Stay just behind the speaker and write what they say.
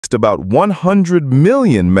about 100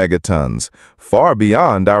 million megatons, far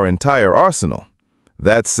beyond our entire arsenal.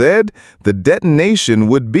 That said, the detonation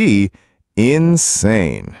would be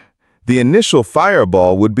insane. The initial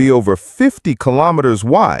fireball would be over 50 kilometers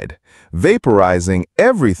wide, vaporizing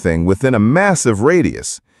everything within a massive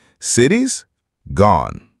radius. Cities?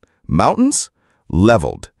 Gone. Mountains?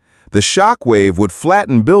 Leveled. The shock wave would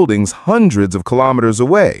flatten buildings hundreds of kilometers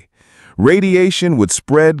away. Radiation would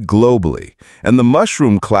spread globally, and the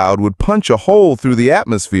mushroom cloud would punch a hole through the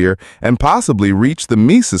atmosphere and possibly reach the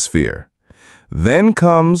mesosphere. Then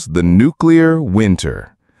comes the nuclear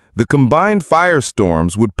winter. The combined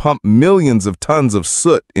firestorms would pump millions of tons of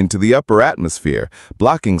soot into the upper atmosphere,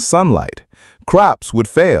 blocking sunlight. Crops would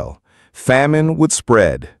fail. Famine would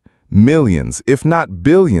spread. Millions, if not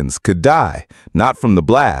billions, could die, not from the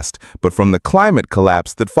blast, but from the climate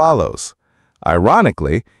collapse that follows.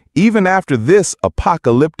 Ironically, even after this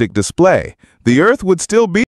apocalyptic display, the Earth would still be